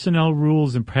personnel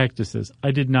rules and practices.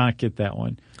 I did not get that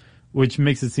one, which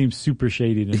makes it seem super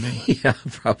shady to me. Yeah,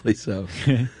 probably so.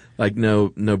 Like no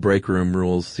break room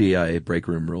rules, CIA break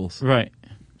room rules. Right.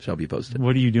 Shall be posted.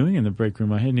 What are you doing in the break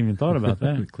room? I hadn't even thought about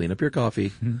that. Clean up your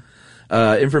coffee.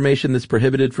 Information that's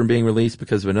prohibited from being released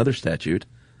because of another statute.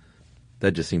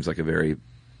 That just seems like a very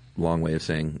long way of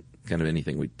saying kind of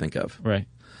anything we'd think of. Right.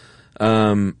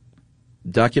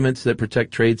 Documents that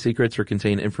protect trade secrets or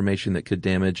contain information that could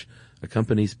damage a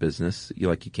company's business.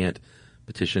 You can't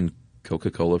petition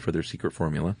Coca-Cola for their secret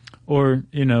formula. Or,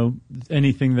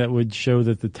 anything that would show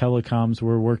that the telecoms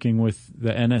were working with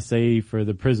the NSA for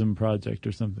the PRISM project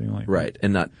or something like that. Right.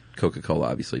 And not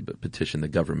Coca-Cola, obviously, but petition the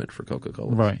government for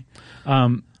Coca-Cola. Right.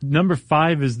 Number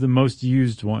 5 is the most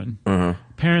used one.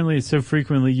 Apparently it's so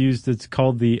frequently used it's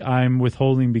called the I'm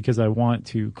withholding because I want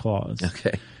to clause.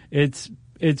 Okay. It's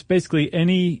basically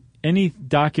any any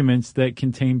documents that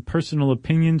contain personal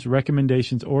opinions,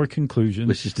 recommendations, or conclusions.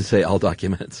 Which is to say all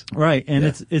documents. Right. And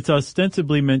it's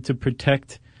ostensibly meant to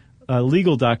protect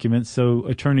legal documents, so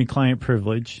attorney-client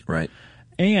privilege. Right.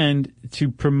 And to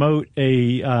promote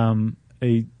a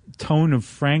tone of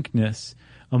frankness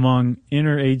among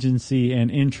interagency and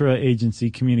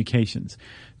intra-agency communications.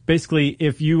 Basically,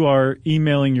 if you are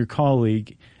emailing your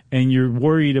colleague and you're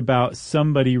worried about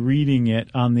somebody reading it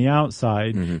on the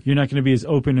outside, you're not going to be as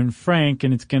open and frank,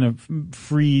 and it's going to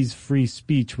freeze free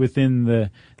speech within the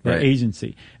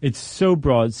agency. It's so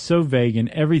broad, so vague, and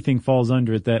everything falls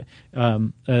under it that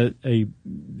a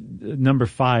number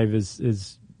 5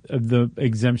 is the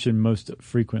exemption most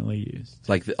frequently used. It's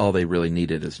like all they really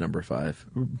needed is number 5.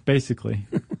 Basically.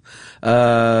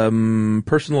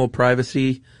 Personal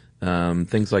privacy,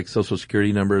 things like social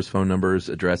security numbers, phone numbers,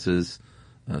 addresses,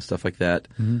 stuff like that.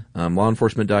 Law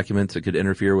enforcement documents that could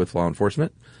interfere with law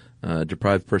enforcement,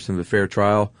 deprive person of a fair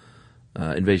trial,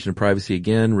 invasion of privacy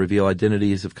again, reveal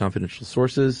identities of confidential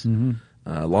sources,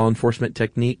 law enforcement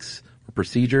techniques or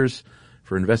procedures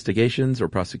for investigations or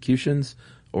prosecutions,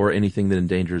 or anything that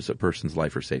endangers a person's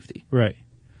life or safety. Right.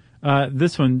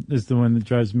 This one is the one that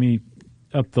drives me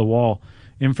up the wall.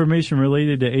 Information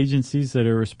related to agencies that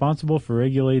are responsible for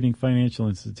regulating financial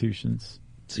institutions.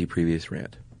 See previous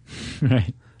rant.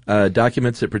 Right.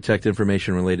 Documents that protect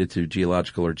information related to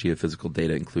geological or geophysical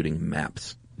data, including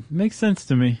maps. Makes sense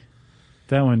to me.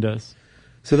 That one does.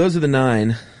 So those are the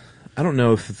 9. I don't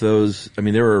know if those,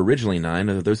 there were originally 9.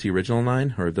 Are those the original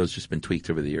 9, or have those just been tweaked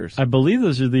over the years? I believe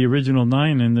those are the original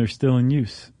 9, and they're still in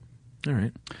use. All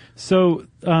right. So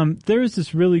there is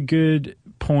this really good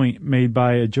point made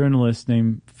by a journalist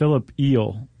named Philip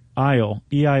Eil,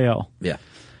 E-I-L. Yeah.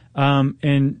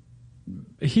 And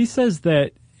he says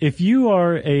that if you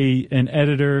are an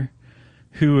editor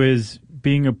who is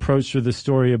being approached with a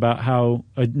story about how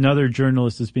another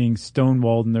journalist is being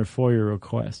stonewalled in their FOIA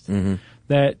request,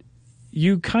 that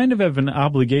you kind of have an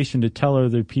obligation to tell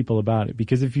other people about it.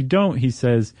 Because if you don't, he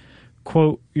says,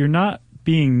 quote, you're not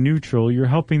being neutral, you're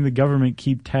helping the government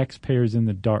keep taxpayers in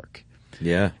the dark.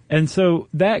 Yeah. And so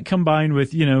that combined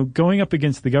with, going up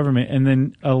against the government and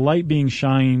then a light being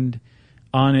shined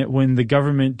on it when the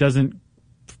government doesn't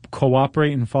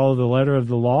cooperate and follow the letter of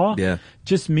the law,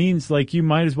 just means like you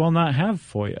might as well not have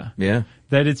FOIA. Yeah.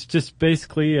 That it's just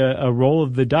basically a roll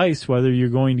of the dice whether you're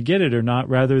going to get it or not,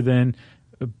 rather than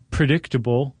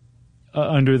predictable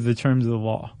under the terms of the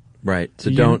law. Right.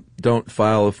 So don't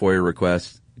file a FOIA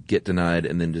request, get denied,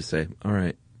 and then just say, all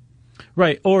right.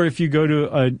 Right. Or if you go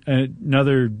to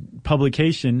another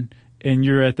publication and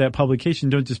you're at that publication,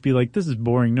 don't just be like, this is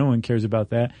boring, no one cares about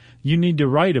that. You need to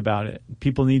write about it.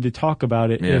 People need to talk about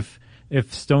it if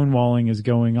stonewalling is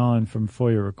going on from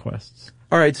FOIA requests.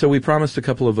 All right, so we promised a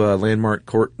couple of landmark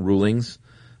court rulings.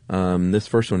 This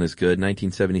first one is good.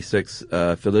 1976,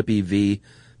 Filippi v.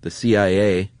 the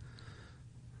CIA.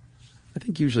 I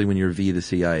think usually when you're v. the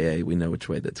CIA, we know which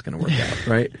way that's going to work out,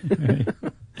 right?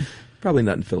 Probably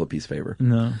not in Philippi's favor.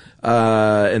 No.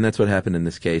 And that's what happened in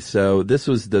this case. So this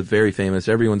was the very famous,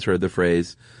 everyone's heard the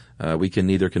phrase, we can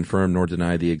neither confirm nor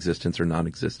deny the existence or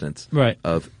non-existence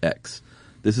of X.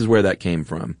 This is where that came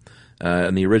from.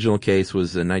 And the original case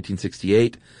was in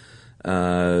 1968.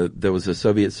 There was a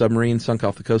Soviet submarine sunk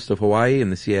off the coast of Hawaii,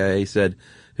 and the CIA said,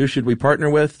 who should we partner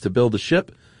with to build a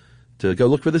ship to go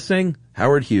look for this thing?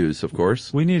 Howard Hughes, of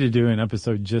course. We need to do an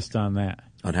episode just on that.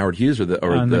 On Howard Hughes or the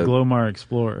Glomar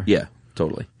Explorer. Yeah,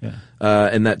 totally. Yeah.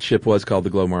 And that ship was called the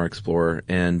Glomar Explorer.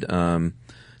 And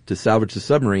to salvage the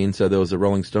submarine, so there was a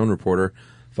Rolling Stone reporter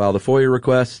filed a FOIA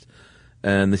request,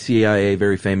 and the CIA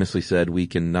very famously said, we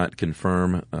cannot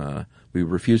confirm, we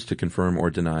refuse to confirm or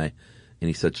deny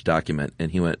any such document.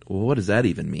 And he went, well, what does that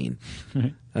even mean?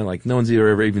 And no one's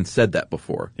ever even said that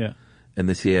before. Yeah. And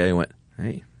the CIA went,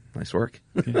 hey, nice work.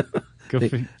 Yeah.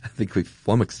 I think we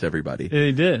flummoxed everybody.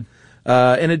 They did.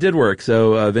 And it did work.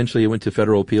 So eventually it went to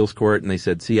federal appeals court, and they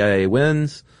said CIA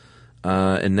wins.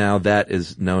 And now that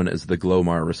is known as the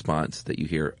Glomar response that you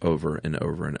hear over and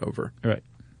over and over. Right.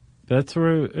 That's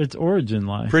where its origin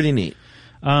lies. Pretty neat.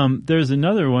 There's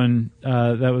another one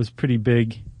that was pretty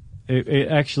big. It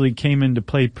actually came into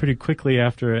play pretty quickly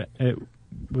after it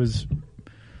was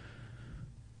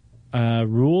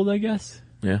ruled, I guess.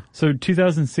 Yeah. So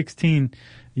 2016,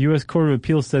 U.S. Court of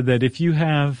Appeals said that if you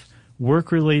have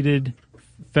work-related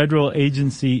federal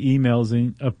agency emails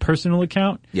in a personal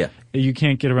account, you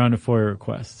can't get around a FOIA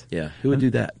request. Yeah. Who would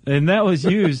do that? And that was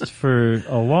used for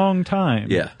a long time.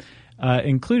 Yeah.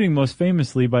 Including most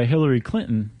famously by Hillary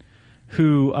Clinton,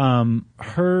 who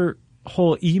her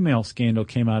whole email scandal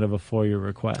came out of a FOIA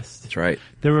request. That's right.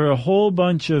 There were a whole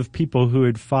bunch of people who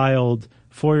had filed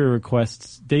FOIA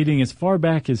requests dating as far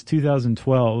back as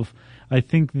 2012. I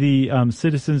think the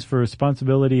Citizens for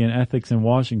Responsibility and Ethics in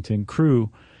Washington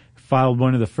crew filed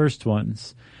one of the first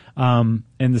ones. And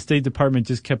the State Department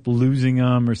just kept losing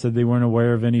them or said they weren't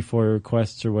aware of any FOIA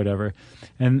requests or whatever.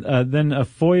 And then a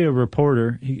FOIA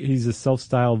reporter, he's a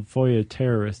self-styled FOIA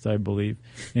terrorist, I believe.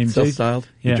 Self-styled?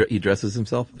 Yeah. He dresses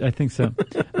himself? I think so.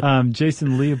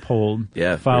 Jason Leopold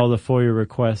Yeah, filed a FOIA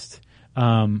request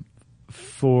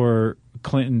for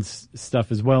Clinton's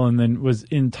stuff as well, and then was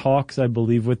in talks, I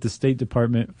believe, with the State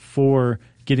Department for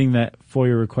getting that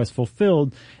FOIA request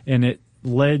fulfilled, and it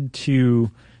led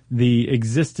to the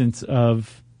existence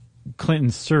of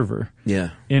Clinton's server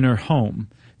in her home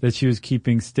that she was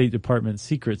keeping State Department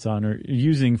secrets on or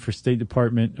using for State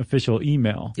Department official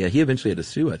email. Yeah, he eventually had to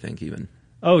sue, I think, even.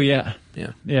 Oh, yeah.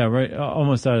 Yeah. Yeah, right,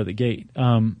 almost out of the gate.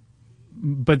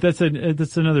 But that's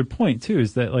another point, too,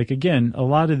 is that, like, again, a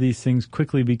lot of these things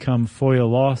quickly become FOIA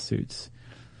lawsuits,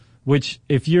 which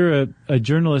if you're a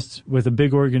journalist with a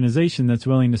big organization that's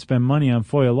willing to spend money on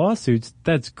FOIA lawsuits,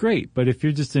 that's great. But if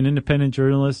you're just an independent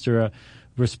journalist or a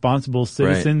responsible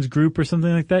citizens group or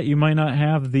something like that, you might not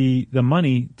have the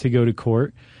money to go to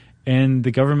court, and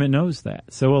the government knows that.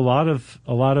 So a lot of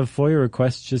FOIA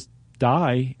requests just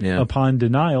die upon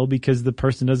denial because the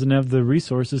person doesn't have the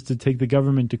resources to take the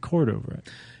government to court over it.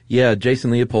 Yeah,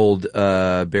 Jason Leopold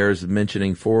bears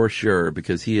mentioning for sure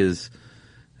because he is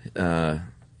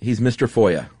he's Mr.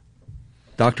 FOIA,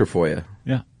 Dr. FOIA.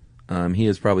 Yeah. He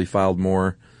has probably filed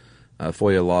more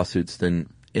FOIA lawsuits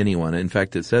than anyone. In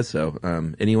fact, it says so.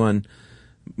 Anyone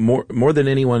more than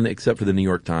anyone except for the New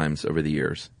York Times over the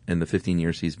years. In the 15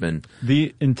 years he's been...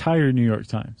 The entire New York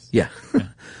Times. Yeah.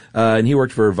 And he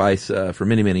worked for Vice for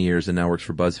many, many years and now works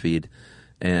for BuzzFeed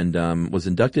and was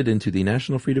inducted into the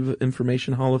National Freedom of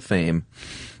Information Hall of Fame,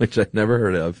 which I've never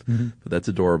heard of, but that's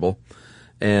adorable.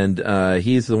 And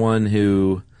he's the one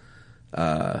who...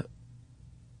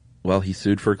 he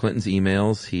sued for Clinton's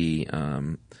emails.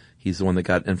 He's the one that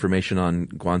got information on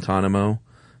Guantanamo.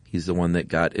 He's the one that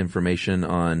got information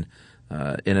on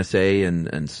NSA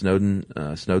and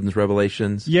Snowden's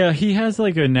revelations. Yeah, he has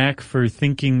like a knack for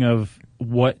thinking of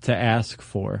what to ask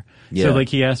for. Yeah. So like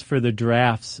he asked for the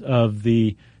drafts of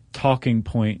the talking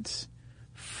points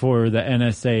for the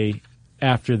NSA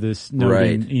after the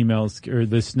Snowden emails or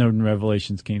the Snowden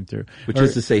revelations came through. Which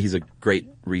is to say he's a great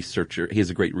researcher. He has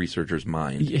a great researcher's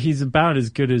mind. He's about as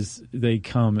good as they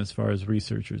come as far as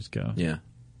researchers go. Yeah.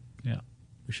 Yeah.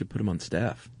 We should put him on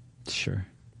staff. Sure.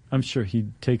 I'm sure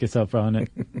he'd take us up on it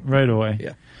right away.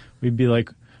 Yeah. We'd be like,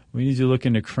 we need you to look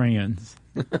into crayons.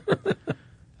 You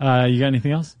got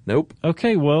anything else? Nope.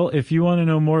 Okay, well, if you want to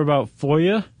know more about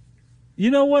FOIA, you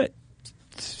know what?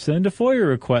 Send a FOIA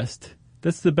request.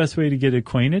 That's the best way to get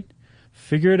acquainted.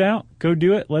 Figure it out. Go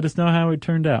do it. Let us know how it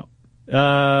turned out.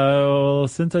 Well,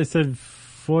 since I said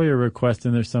FOIA request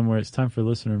in there somewhere, it's time for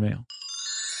listener mail.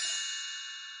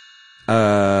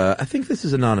 I think this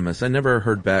is anonymous. I never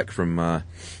heard back from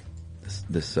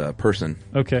this person.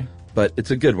 Okay. But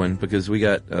it's a good one because we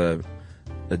got a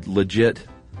legit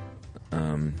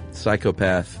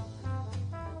psychopath.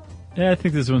 Yeah, I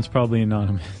think this one's probably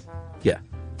anonymous. Yeah.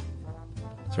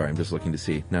 Sorry, I'm just looking to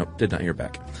see. No, did not hear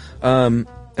back.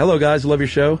 Hello, guys. Love your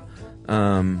show.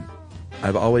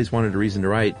 I've always wanted a reason to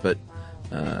write, but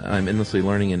I'm endlessly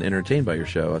learning and entertained by your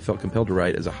show. I felt compelled to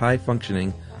write as a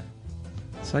high-functioning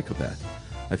psychopath.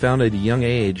 I found at a young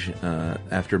age,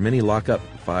 after many lockups,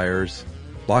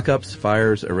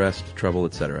 fires, arrests, trouble,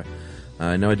 etc.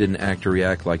 I know I didn't act or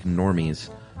react like normies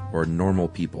or normal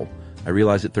people. I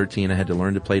realized at 13 I had to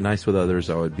learn to play nice with others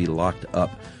or I would be locked up.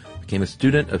 Became a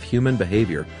student of human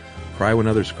behavior. Cry when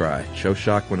others cry. Show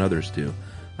shock when others do.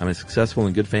 I'm a successful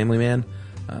and good family man,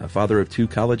 father of 2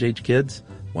 college-age kids,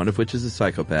 one of which is a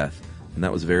psychopath. And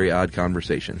that was a very odd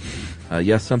conversation.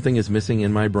 Yes, something is missing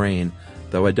in my brain,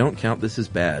 though I don't count this as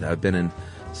bad. I've been in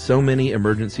so many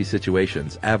emergency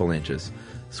situations, avalanches,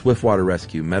 swift water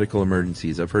rescue, medical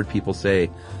emergencies. I've heard people say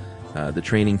the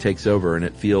training takes over and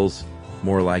it feels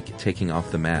more like taking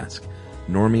off the mask.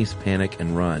 Normies panic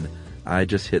and run. I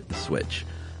just hit the switch.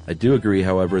 I do agree,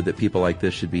 however, that people like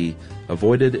this should be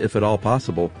avoided if at all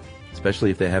possible,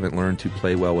 especially if they haven't learned to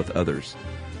play well with others.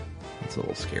 That's a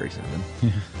little scary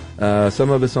sounding. Some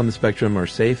of us on the spectrum are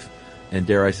safe and,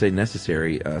 dare I say,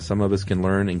 necessary. Some of us can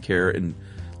learn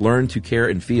to care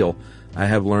and feel. I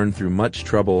have learned through much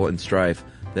trouble and strife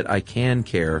that I can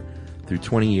care through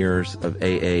 20 years of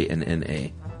AA and NA.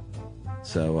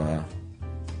 So,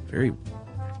 very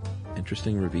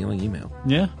interesting, revealing email.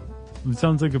 Yeah. It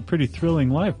sounds like a pretty thrilling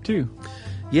life, too.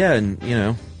 Yeah,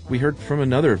 and, we heard from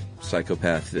another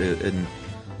psychopath, and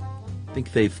I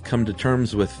think they've come to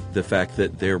terms with the fact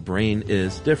that their brain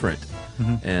is different,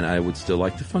 and I would still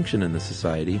like to function in the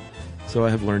society, so I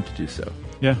have learned to do so.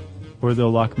 Yeah, or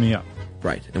they'll lock me up.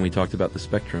 Right, and we talked about the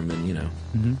spectrum,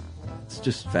 and, it's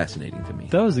just fascinating to me.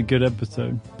 That was a good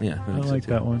episode. Yeah, I like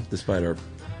that one. Despite our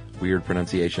weird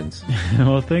pronunciations.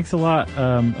 Well, thanks a lot,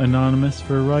 Anonymous,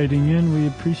 for writing in. We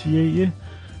appreciate you.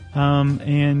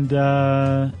 And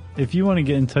if you want to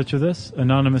get in touch with us,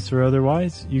 anonymous or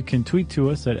otherwise, you can tweet to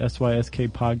us at SYSK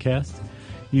Podcast.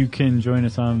 You can join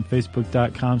us on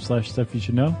Facebook.com/Stuff You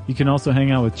Should Know. You can also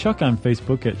hang out with Chuck on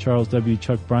Facebook at Charles W.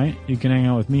 Chuck Bryant. You can hang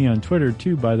out with me on Twitter,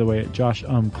 too, by the way, at Josh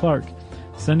Clark.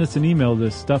 Send us an email to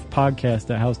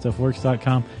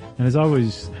stuffpodcast@howstuffworks.com. And as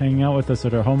always, hang out with us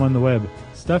at our home on the web,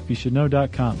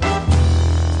 stuffyoushouldknow.com.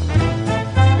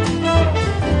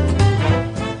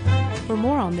 For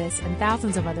more on this and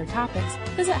thousands of other topics,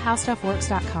 visit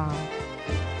howstuffworks.com.